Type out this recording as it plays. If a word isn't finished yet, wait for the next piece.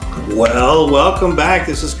Well, welcome back.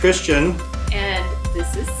 This is Christian. And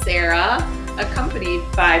this is Sarah, accompanied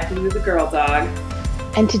by Blue the Girl Dog.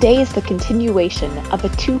 And today is the continuation of a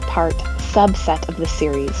two-part subset of the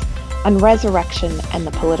series on resurrection and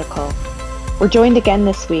the political. We're joined again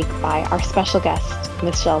this week by our special guest,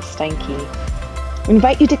 Michelle Steinke. We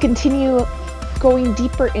invite you to continue going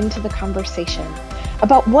deeper into the conversation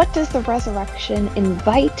about what does the resurrection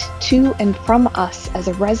invite to and from us as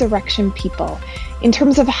a resurrection people in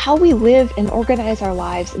terms of how we live and organize our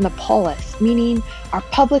lives in the polis, meaning our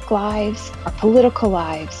public lives, our political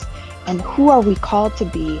lives, and who are we called to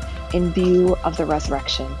be in view of the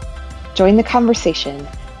resurrection. Join the conversation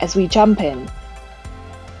as we jump in.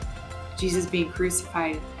 Jesus being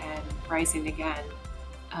crucified and rising again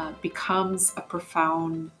becomes a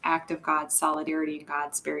profound act of God's solidarity and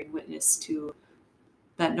God's bearing witness to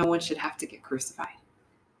that no one should have to get crucified,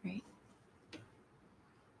 right?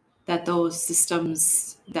 That those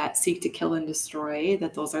systems that seek to kill and destroy,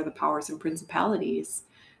 that those are the powers and principalities.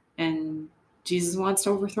 And Jesus wants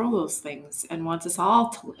to overthrow those things and wants us all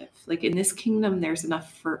to live. Like in this kingdom, there's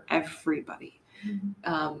enough for everybody.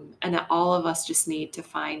 And that all of us just need to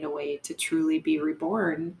find a way to truly be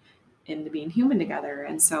reborn into being human together.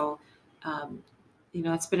 And so,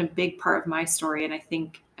 it's been a big part of my story. And I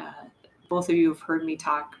think both of you have heard me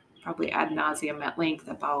talk probably ad nauseum at length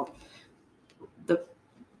about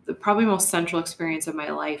the probably most central experience of my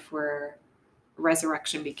life where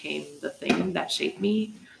resurrection became the thing that shaped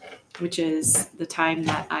me, which is the time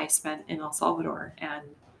that I spent in El Salvador. And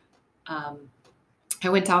I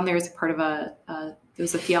went down there as a part of there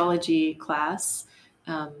was a theology class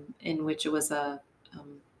in which it was a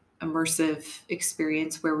immersive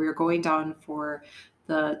experience where we were going down for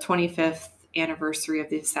the 25th anniversary of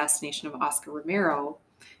the assassination of Oscar Romero.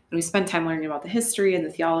 And we spent time learning about the history and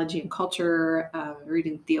the theology and culture,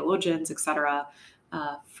 reading theologians, etc.,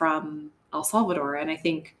 from El Salvador. And I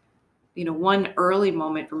think, one early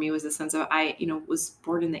moment for me was a sense of I was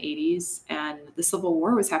born in the 80s and the Civil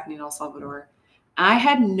War was happening in El Salvador. I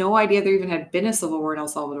had no idea there even had been a Civil War in El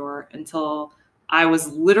Salvador until I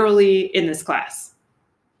was literally in this class,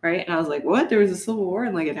 right? And I was like, what? There was a Civil War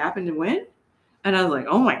and it happened and when? And I was like,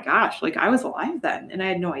 oh my gosh, I was alive then and I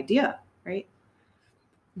had no idea, right?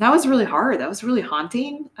 That was really hard. That was really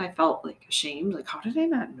haunting. I felt ashamed. How did I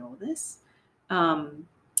not know this? And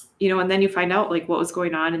then you find out what was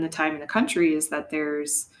going on in the time in the country is that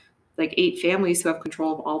there's 8 families who have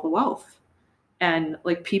control of all the wealth. And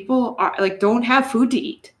people are don't have food to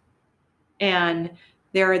eat. And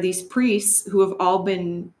there are these priests who have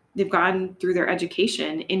they've gone through their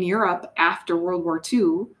education in Europe after World War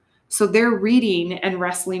II. So they're reading and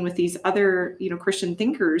wrestling with these other, Christian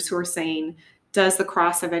thinkers who are saying, does the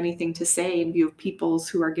cross have anything to say in view of peoples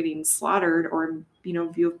who are getting slaughtered or in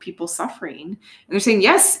view of people suffering? And they're saying,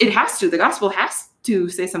 yes, it has to. The gospel has to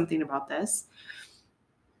say something about this.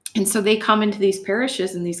 And so they come into these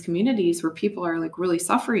parishes and these communities where people are really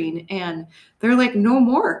suffering and they're no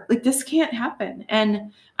more, this can't happen.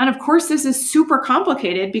 And of course, this is super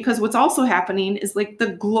complicated because what's also happening is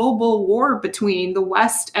the global war between the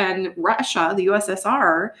West and Russia, the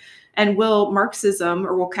USSR, and will Marxism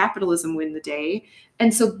or will capitalism win the day?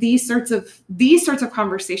 And so these sorts of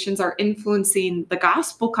conversations are influencing the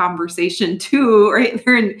gospel conversation too, right?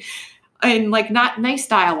 They're in not nice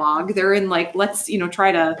dialogue. They're in let's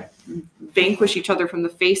try to vanquish each other from the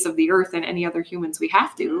face of the earth and any other humans we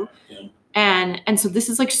have to. Yeah. And so this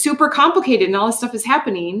is super complicated and all this stuff is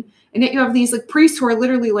happening. And yet you have these priests who are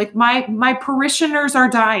literally my parishioners are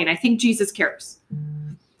dying. I think Jesus cares.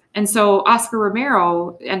 And so Oscar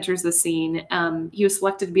Romero enters the scene. He was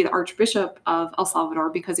selected to be the Archbishop of El Salvador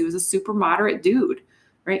because he was a super moderate dude,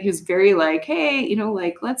 right? He was very hey,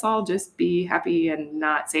 let's all just be happy and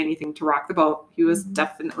not say anything to rock the boat. He was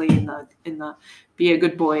definitely in the be a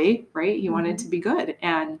good boy, right? He wanted to be good.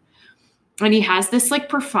 And he has this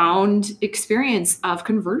profound experience of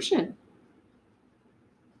conversion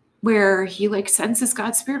where he senses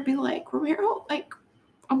God's spirit be Romero,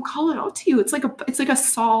 I'm calling out to you. It's like a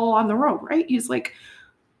Saul on the road, right? He's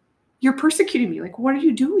you're persecuting me. What are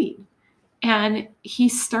you doing? And he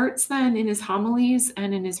starts then in his homilies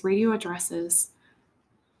and in his radio addresses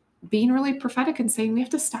being really prophetic and saying, we have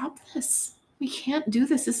to stop this. We can't do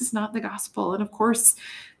this. This is not the gospel. And of course,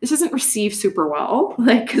 this isn't received super well,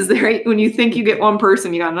 because when you think you get one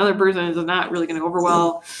person, you got another person is not really going to go over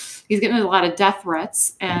well. He's getting a lot of death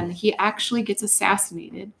threats and he actually gets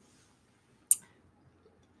assassinated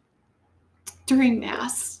during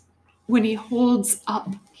Mass, when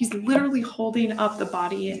he's literally holding up the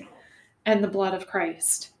body and the blood of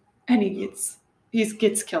Christ, and he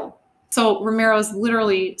gets killed. So Romero's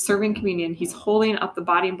literally serving communion. He's holding up the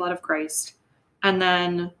body and blood of Christ. And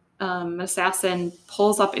then an assassin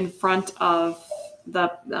pulls up in front of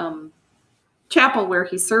the chapel where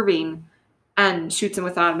he's serving and shoots him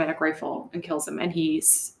with an automatic rifle and kills him. And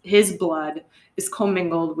his blood is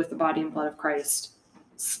commingled with the body and blood of Christ,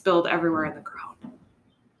 spilled everywhere in the crowd.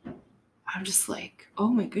 I'm just like, oh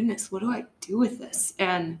my goodness, what do I do with this?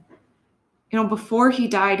 And, before he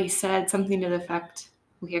died, he said something to the effect,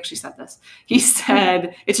 well, he actually said this. He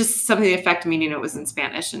said, it's just something to the effect, meaning it was in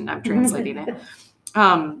Spanish and I'm translating it.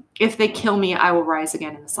 If they kill me, I will rise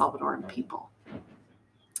again in the Salvadoran people.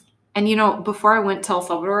 And, before I went to El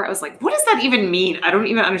Salvador, I was like, what does that even mean? I don't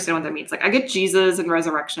even understand what that means. Like, I get Jesus and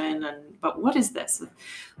resurrection, but what is this?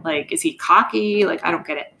 Like, is he cocky? Like, I don't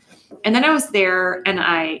get it. And then I was there and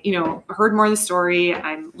I, heard more of the story.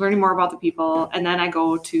 I'm learning more about the people. And then I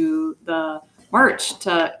go to the march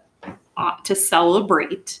to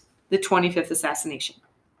celebrate the 25th assassination.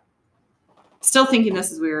 Still thinking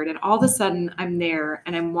this is weird. And all of a sudden I'm there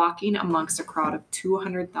and I'm walking amongst a crowd of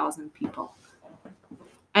 200,000 people.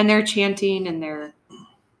 And they're chanting and they're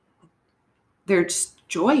just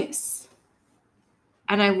joyous.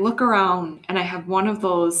 And I look around and I have one of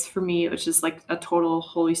those, for me, which is like a total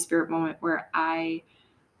Holy Spirit moment where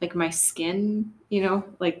my skin,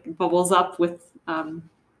 bubbles up with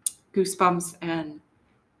goosebumps and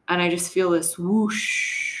I just feel this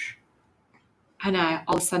whoosh. And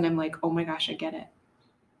all of a sudden I'm like, oh my gosh, I get it.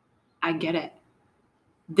 I get it.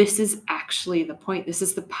 This is actually the point. This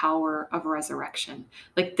is the power of resurrection.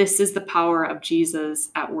 Like, this is the power of Jesus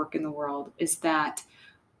at work in the world, is that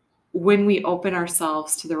when we open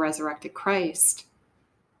ourselves to the resurrected Christ,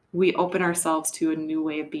 we open ourselves to a new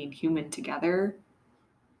way of being human together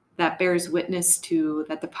that bears witness to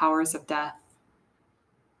that the powers of death,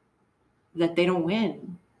 that they don't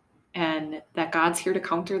win, and that God's here to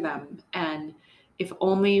counter them. And if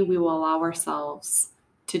only we will allow ourselves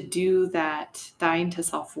to do that dying to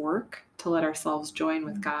self work, to let ourselves join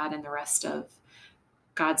with God and the rest of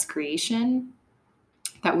God's creation,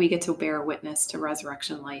 that we get to bear witness to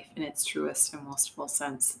resurrection life in its truest and most full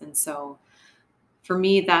sense. And so for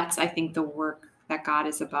me, that's, I think, the work that God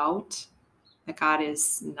is about, that God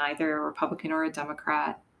is neither a Republican or a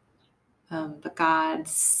Democrat, but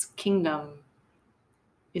God's kingdom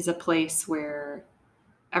is a place where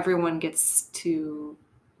everyone gets to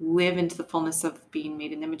live into the fullness of being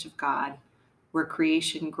made in the image of God, where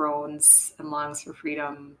creation groans and longs for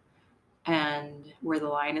freedom, and where the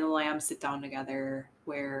lion and the lamb sit down together,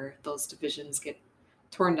 where those divisions get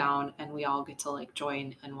torn down and we all get to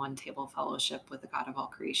join in one table of fellowship with the God of all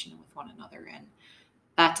creation and with one another. And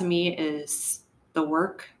that to me is the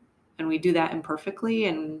work. And we do that imperfectly,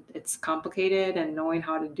 and it's complicated, and knowing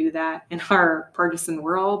how to do that in our partisan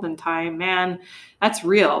world and time, man, that's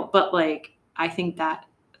real. But I think that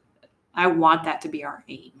I want that to be our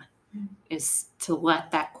aim, is to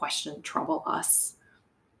let that question trouble us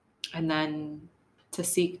and then to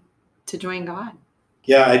seek to join God.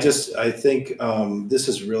 Yeah, I think this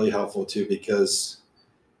is really helpful too, because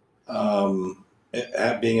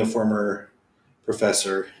being a former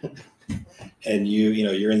professor and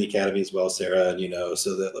you're in the academy as well, Sarah, and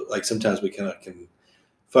so that sometimes we kind of can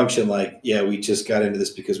function we just got into this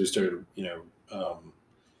because we started,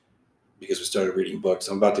 because we started reading books.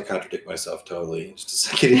 I'm about to contradict myself totally in just a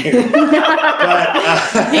second here.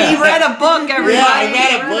 But, he read a book, everybody. Yeah, I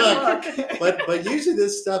read a book. But usually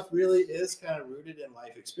this stuff really is kind of rooted in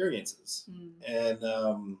life experiences. And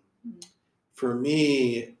for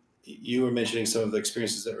me, you were mentioning some of the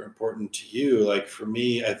experiences that were important to you. For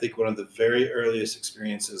me, I think one of the very earliest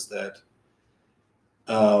experiences that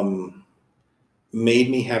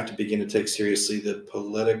made me have to begin to take seriously the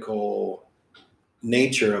political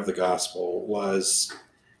nature of the gospel was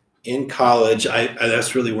in college.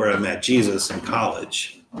 That's really where I met Jesus, in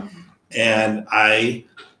college. And I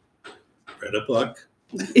read a book.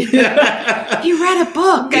 He read a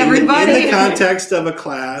book, everybody. In the context of a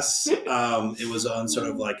class. It was on sort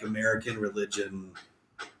of American religion,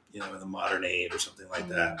 in the modern age or something like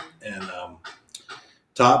that. And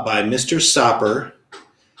taught by Mr. Sopper.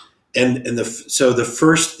 And so the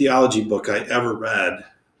first theology book I ever read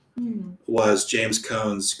was James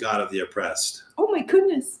Cone's God of the Oppressed. Oh my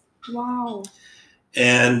goodness. Wow.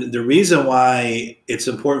 And the reason why it's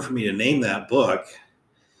important for me to name that book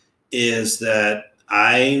is that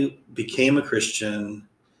I became a Christian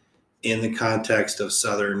in the context of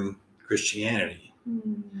Southern Christianity.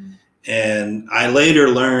 And I later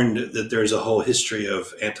learned that there's a whole history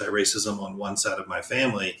of anti-racism on one side of my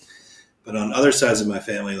family, but on other sides of my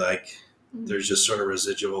family, there's just sort of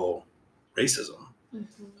residual racism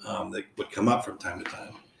that would come up from time to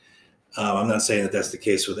time. I'm not saying that that's the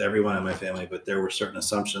case with everyone in my family, but there were certain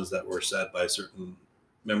assumptions that were set by certain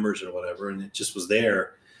members or whatever, and it just was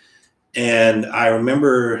there. And I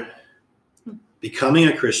remember becoming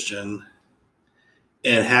a Christian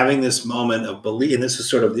and having this moment of belief, and this is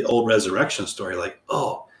sort of the old resurrection story, like,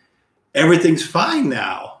 oh, everything's fine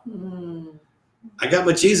now. I got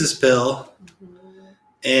my Jesus pill,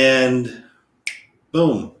 and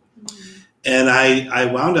boom. And I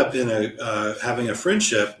wound up in having a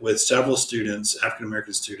friendship with several students,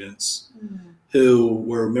 African-American students, who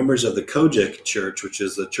were members of the Kojic Church, which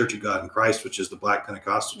is the Church of God in Christ, which is the Black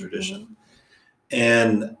Pentecostal tradition.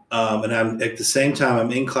 And I'm at the same time,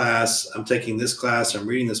 I'm in class, I'm taking this class, I'm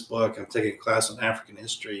reading this book, I'm taking a class on African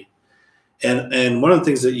history. And one of the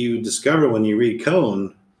things that you discover when you read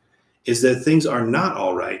Cone is that things are not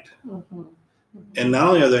all right. And not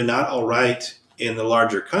only are they not all right in the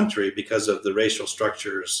larger country because of the racial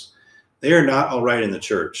structures, they are not all right in the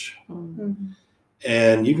church.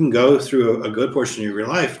 And you can go through a good portion of your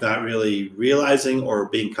life not really realizing or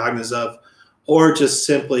being cognizant of, or just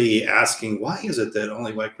simply asking, why is it that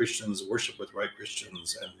only white Christians worship with white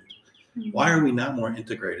Christians? And why are we not more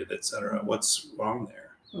integrated, et cetera? What's wrong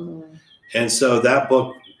there? And so that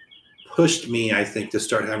book pushed me, I think, to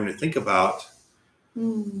start having to think about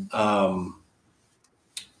the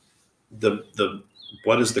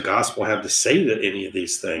what does the gospel have to say to any of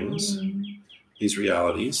these things, these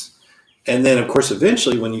realities? And then, of course,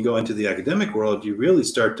 eventually, when you go into the academic world, you really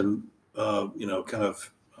start to,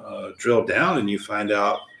 drill down, and you find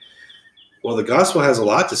out, well, the gospel has a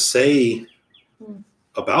lot to say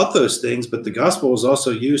about those things, but the gospel was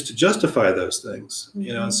also used to justify those things,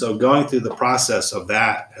 and so going through the process of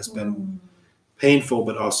that has been painful,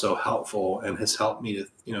 but also helpful, and has helped me to,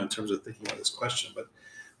 in terms of thinking about this question.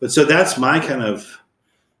 But so that's my kind of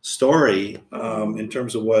story in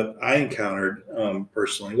terms of what I encountered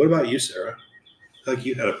personally. What about you, Sarah? I feel like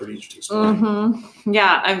you had a pretty interesting story.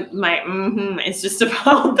 Yeah, it's just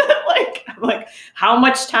about that. I'm like, how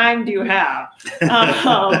much time do you have?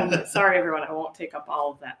 Sorry, everyone, I won't take up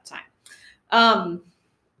all of that time. I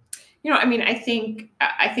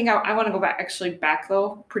think I want to go back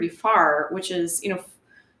though pretty far, which is,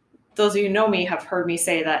 those of you who know me have heard me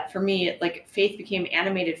say that for me, like, faith became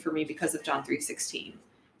animated for me because of John 3:16.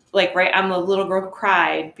 Like, right, I'm the little girl who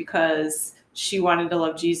cried because she wanted to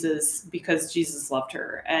love Jesus because Jesus loved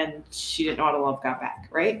her and she didn't know how to love God back,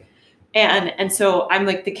 right? And so I'm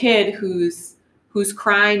like the kid who's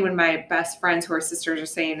crying when my best friends who are sisters are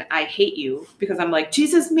saying, I hate you, because I'm like,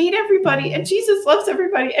 Jesus made everybody and Jesus loves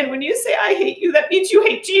everybody. And when you say I hate you, that means you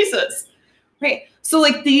hate Jesus, right? So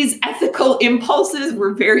like these ethical impulses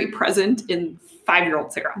were very present in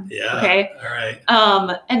 5-year-old Sarah. Yeah. Okay. All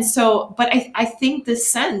right. And so, but I think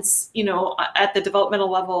this sense, at the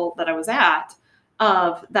developmental level that I was at,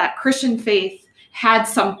 of that Christian faith had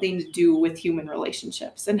something to do with human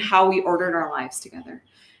relationships and how we ordered our lives together.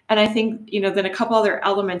 And I think, then a couple other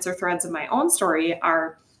elements or threads of my own story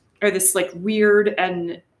are this like weird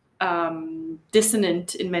and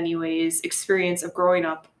dissonant in many ways experience of growing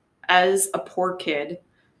up as a poor kid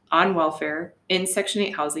on welfare in Section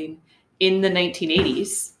 8 housing in the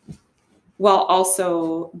 1980s, while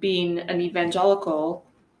also being an evangelical,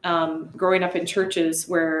 growing up in churches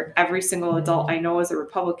where every single adult I know is a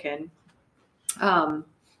Republican.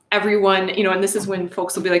 Everyone, and this is when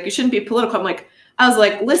folks will be like, you shouldn't be political. I was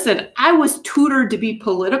like, listen, I was tutored to be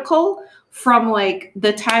political from like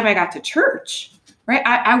the time I got to church, right?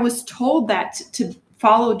 I was told that to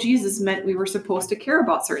follow Jesus meant we were supposed to care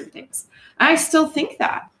about certain things. I still think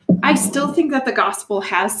that. I still think that the gospel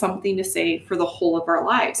has something to say for the whole of our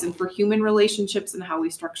lives and for human relationships and how we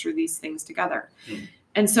structure these things together.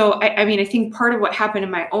 And so, I think part of what happened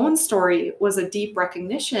in my own story was a deep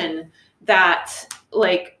recognition that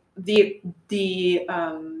like the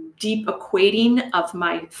deep equating of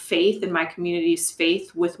my faith and my community's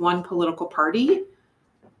faith with one political party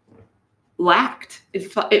lacked.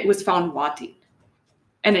 It was found wanting.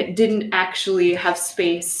 And it didn't actually have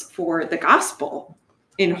space for the gospel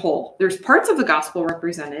in whole. There's parts of the gospel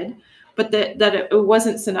represented, but that it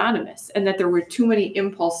wasn't synonymous, and that there were too many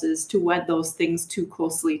impulses to wed those things too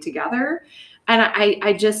closely together. And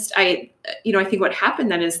I think what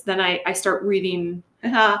happened then is I start reading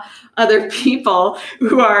other people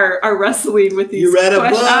who are wrestling with these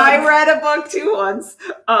questions. I read a book too once,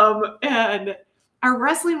 and are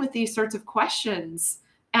wrestling with these sorts of questions.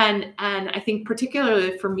 And I think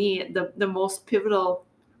particularly for me, the most pivotal,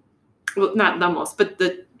 well, not the most, but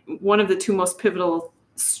one of the two most pivotal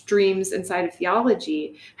streams inside of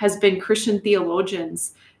theology has been Christian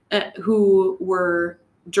theologians who were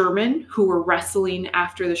German who were wrestling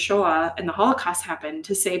after the Shoah and the Holocaust happened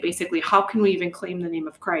to say basically, how can we even claim the name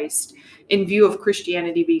of Christ in view of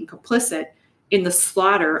Christianity being complicit in the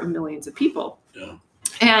slaughter of millions of people? Yeah.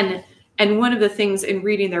 And one of the things in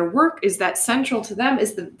reading their work is that central to them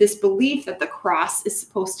is this belief that the cross is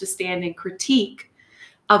supposed to stand in critique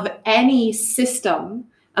of any system,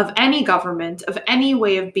 of any government, of any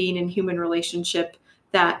way of being in human relationship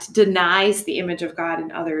that denies the image of God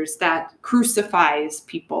in others, that crucifies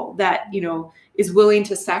people, that, is willing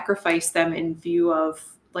to sacrifice them in view of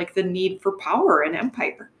like the need for power and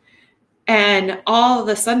empire. And all of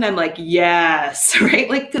a sudden I'm like, yes, right?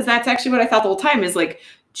 Like, because that's actually what I thought the whole time is like,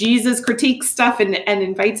 Jesus critiques stuff and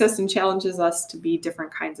invites us and challenges us to be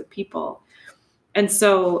different kinds of people. And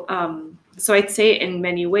so, so I'd say in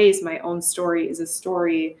many ways, my own story is a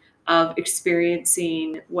story of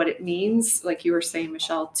experiencing what it means, like you were saying,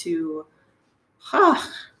 Michelle, to, I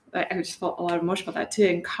just felt a lot of emotion about that, to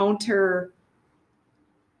encounter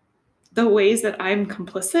the ways that I'm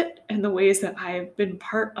complicit and the ways that I've been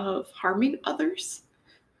part of harming others,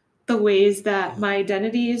 the ways that my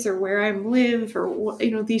identities or where I live or,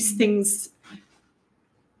 these things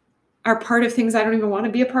are part of things I don't even want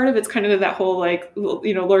to be a part of. It's kind of that whole, like,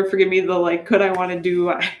 Lord, forgive me, the, like, could I want to do,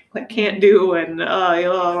 I like can't do. And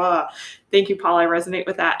thank you, Paul. I resonate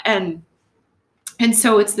with that. And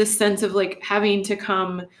so it's this sense of like having to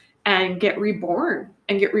come and get reborn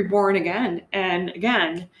again and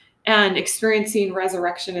again, and experiencing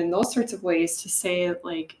resurrection in those sorts of ways to say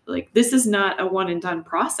like this is not a one and done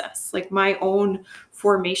process. Like my own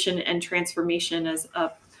formation and transformation as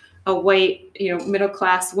a white,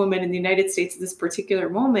 middle-class woman in the United States at this particular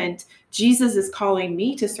moment, Jesus is calling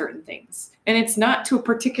me to certain things. And it's not to a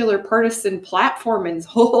particular partisan platform and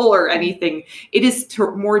whole or anything. It is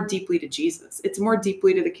more deeply to Jesus. It's more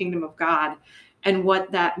deeply to the kingdom of God and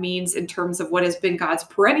what that means in terms of what has been God's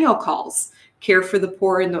perennial calls: care for the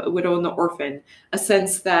poor and the widow and the orphan, a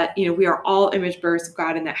sense that, we are all image bearers of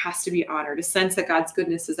God and that has to be honored, a sense that God's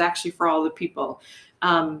goodness is actually for all the people,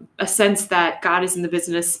 a sense that God is in the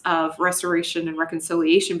business of restoration and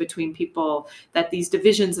reconciliation between people, that these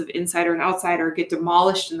divisions of insider and outsider get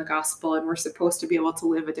demolished in the gospel and we're supposed to be able to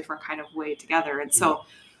live a different kind of way together. And so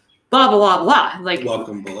blah, blah, blah, blah. Like,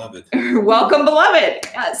 welcome, beloved. Welcome, beloved.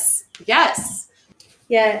 Yes.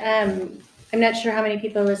 Yeah, I'm not sure how many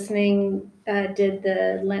people listening did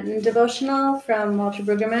the Lenten devotional from Walter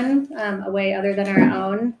Brueggemann, a way other than our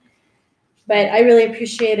own. But I really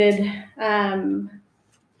appreciated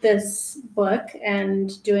this book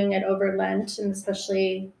and doing it over Lent, and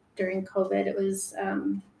especially during COVID,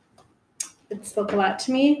 it spoke a lot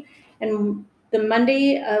to me. And the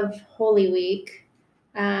Monday of Holy Week,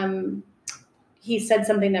 he said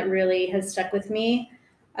something that really has stuck with me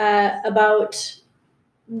about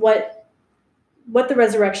what the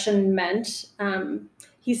resurrection meant.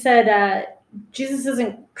 He said, Jesus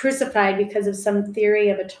isn't crucified because of some theory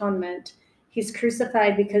of atonement. He's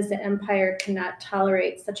crucified because the empire cannot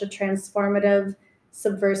tolerate such a transformative,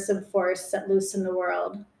 subversive force set loose in the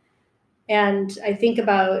world. And I think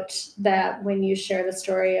about that when you share the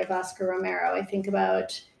story of Oscar Romero. I think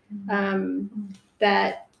about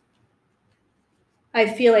that.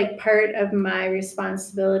 I feel like part of my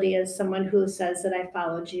responsibility as someone who says that I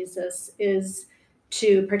follow Jesus is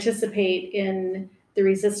to participate in the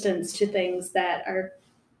resistance to things that are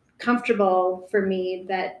comfortable for me,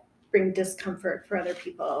 that bring discomfort for other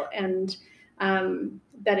people, and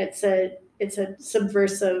that it's a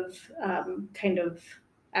subversive kind of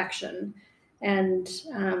action. And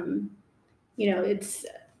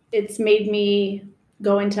it's made me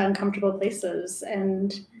go into uncomfortable places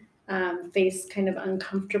and face kind of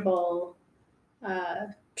uncomfortable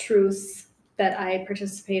truths that I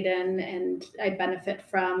participate in and I benefit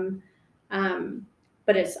from.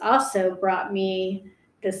 But it's also brought me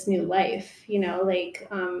this new life,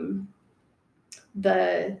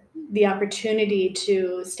 the opportunity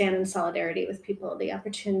to stand in solidarity with people, the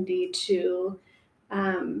opportunity to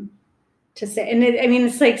say, and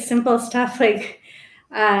it's like simple stuff, like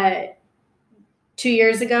 2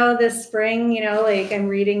 years ago this spring, I'm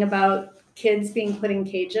reading about kids being put in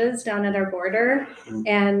cages down at our border,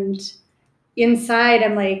 and inside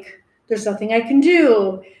I'm like, there's nothing I can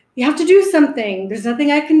do. You have to do something. There's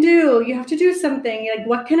nothing I can do. You have to do something. Like,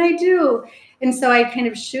 what can I do? And so I kind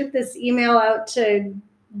of shoot this email out to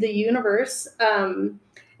the universe, and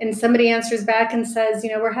somebody answers back and says,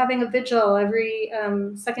 we're having a vigil every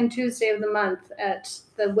second Tuesday of the month at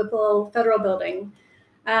the Whipple Federal Building.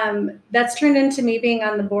 That's turned into me being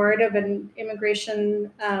on the board of an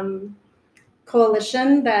immigration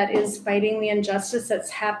coalition that is fighting the injustice that's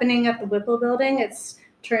happening at the Whipple Building. It's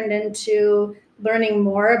turned into learning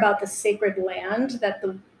more about the sacred land that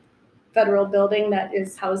the federal building that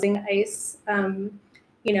is housing ICE, that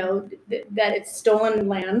it's stolen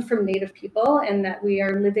land from Native people, and that we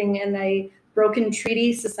are living in a broken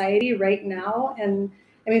treaty society right now. And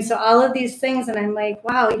I mean, so all of these things, and I'm like,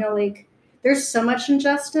 wow, there's so much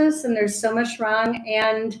injustice and there's so much wrong.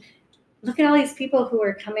 And look at all these people who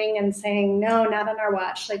are coming and saying, no, not on our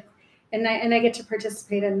watch. And I get to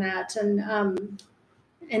participate in that.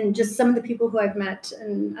 And just some of the people who I've met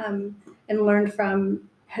and learned from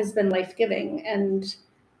has been life-giving. And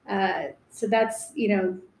so that's,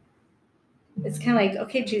 it's kind of like,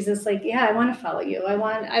 okay, Jesus, yeah, I want to follow you.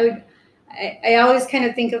 I always kind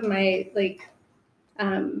of think of my,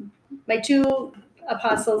 my two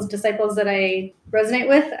apostles, disciples that I resonate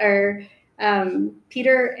with are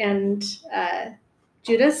Peter and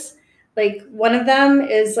Judas. One of them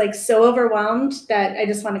is so overwhelmed that I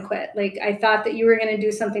just want to quit. I thought that you were going to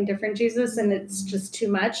do something different, Jesus, and it's just too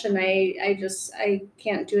much. And I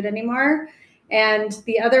can't do it anymore. And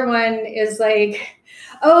the other one is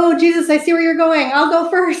oh, Jesus, I see where you're going. I'll go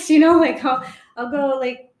first, I'll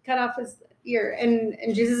go cut off his ear. And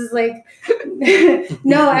Jesus is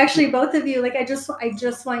no, actually both of you, I just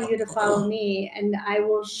want you to follow me, and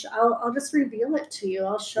I'll just reveal it to you.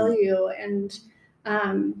 I'll show you. And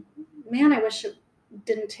man, I wish it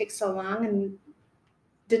didn't take so long and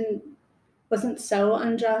wasn't so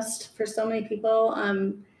unjust for so many people.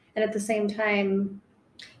 And at the same time,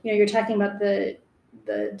 you're talking about the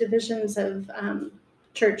divisions of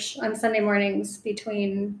church on Sunday mornings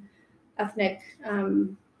between ethnic,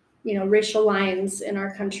 racial lines in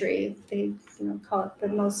our country. They, call it the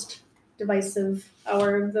most divisive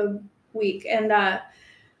hour of the week. And,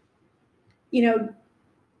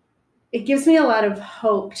 it gives me a lot of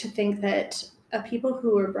hope to think that people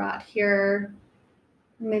who were brought here,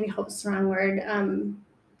 maybe hope's the wrong word,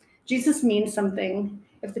 Jesus means something.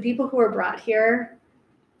 If the people who were brought here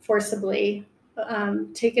forcibly,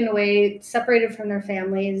 taken away, separated from their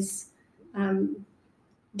families,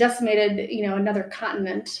 decimated, another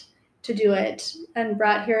continent to do it, and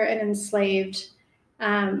brought here and enslaved,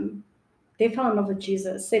 they fell in love with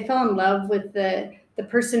Jesus. They fell in love with the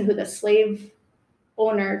person who the slave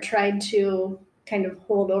owner tried to kind of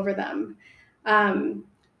hold over them. That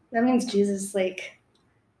means Jesus,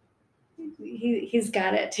 he's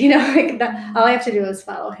got it, all I have to do is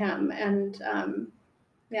follow him. And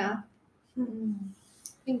yeah.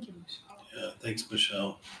 Thank you, Michelle. Yeah, thanks,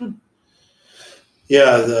 Michelle.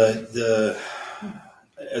 Yeah, the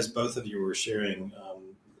as both of you were sharing,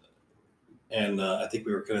 and I think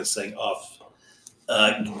we were kind of saying off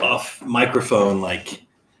microphone,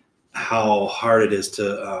 how hard it is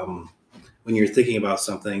to when you're thinking about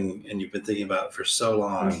something and you've been thinking about it for so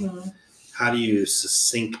long, how do you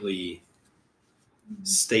succinctly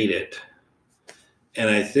state it? And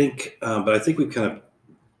I think, but I think we've kind of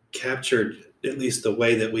captured at least the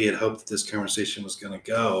way that we had hoped that this conversation was going to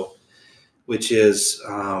go, which is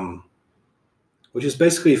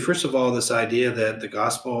basically, first of all, this idea that the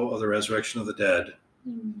gospel of the resurrection of the dead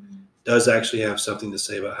does actually have something to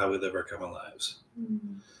say about how we live our common lives.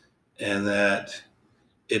 And that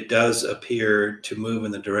it does appear to move in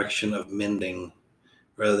the direction of mending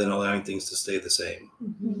rather than allowing things to stay the same.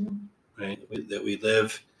 Right? That we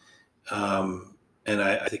live, and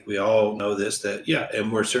I think we all know this, that, yeah,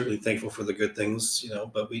 and we're certainly thankful for the good things,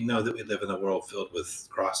 but we know that we live in a world filled with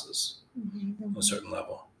crosses on a certain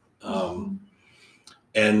level.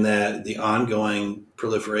 And that the ongoing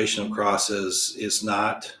proliferation of crosses is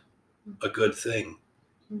not a good thing.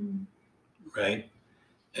 Right?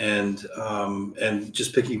 And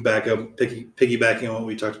just piggybacking on what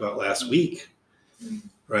we talked about last week,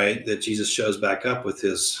 right? That Jesus shows back up with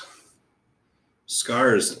his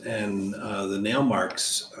scars and the nail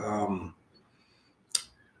marks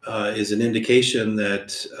is an indication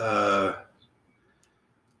that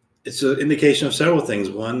it's an indication of several things.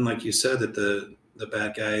 One, like you said, that the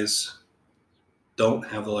bad guys don't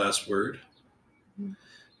have the last word,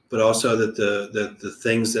 but also that the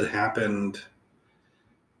things that happened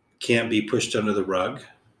can't be pushed under the rug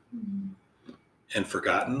and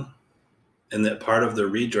forgotten, and that part of the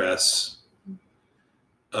redress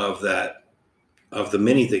of the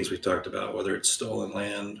many things we talked about, whether it's stolen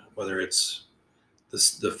land, whether it's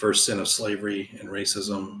the first sin of slavery and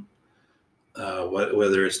racism,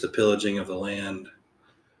 whether it's the pillaging of the land,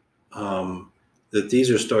 that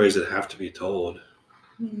these are stories that have to be told,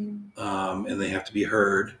 and they have to be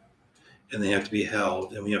heard, and they have to be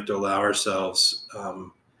held, and we have to allow ourselves,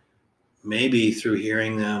 maybe through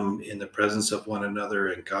hearing them in the presence of one another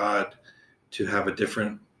and God, to have a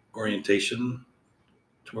different orientation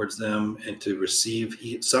towards them and to receive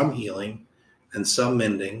some healing and some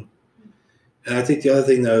mending. And I think the other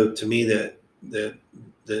thing, though, to me that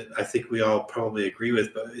I think we all probably agree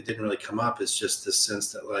with, but it didn't really come up, is just this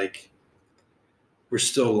sense that like we're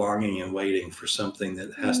still longing and waiting for something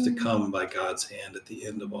that has to come by God's hand at the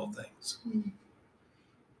end of all things.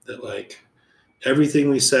 That like everything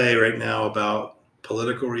we say right now about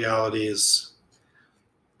political realities,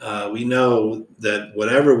 we know that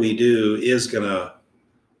whatever we do is going to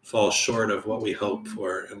fall short of what we hope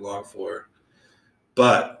for and long for.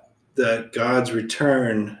 But that God's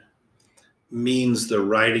return means the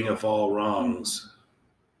righting of all wrongs,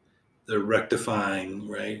 the rectifying,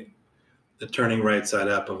 right? The turning right side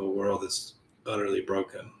up of a world that's utterly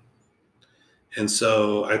broken. And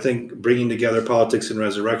so I think bringing together politics and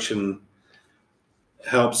resurrection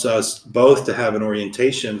helps us both to have an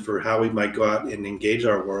orientation for how we might go out and engage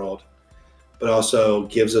our world, but also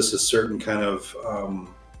gives us a certain kind of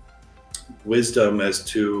wisdom as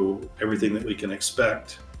to everything that we can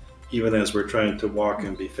expect, even as we're trying to walk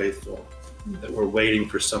and be faithful, that we're waiting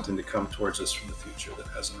for something to come towards us from the future that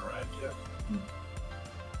hasn't arrived yet.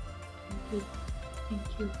 Thank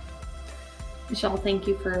you. Michelle, thank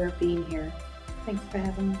you for being here. Thanks for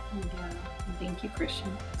having me. Yeah. And thank you,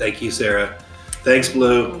 Christian. Thank you, Sarah. Thanks,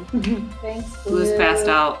 Blue. Thanks, Blue. Blue's passed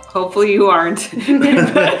out. Hopefully you aren't.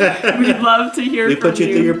 But we'd love to hear We from put you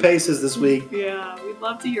through your paces this week. Yeah, we'd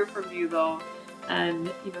love to hear from you though.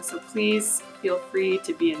 And so please feel free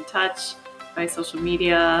to be in touch by social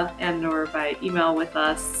media and or by email with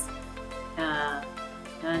us.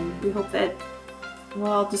 And we hope that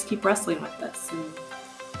we'll all just keep wrestling with this. And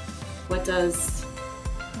what does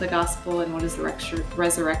the gospel and what does the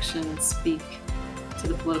resurrection speak to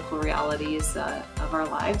the political realities of our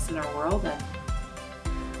lives and our world? And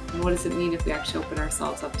what does it mean if we actually open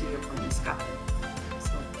ourselves up to hear from this God?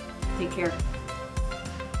 So take care.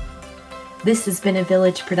 This has been a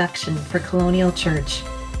Village production for Colonial Church.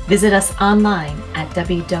 Visit us online at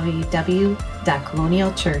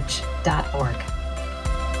www.colonialchurch.org.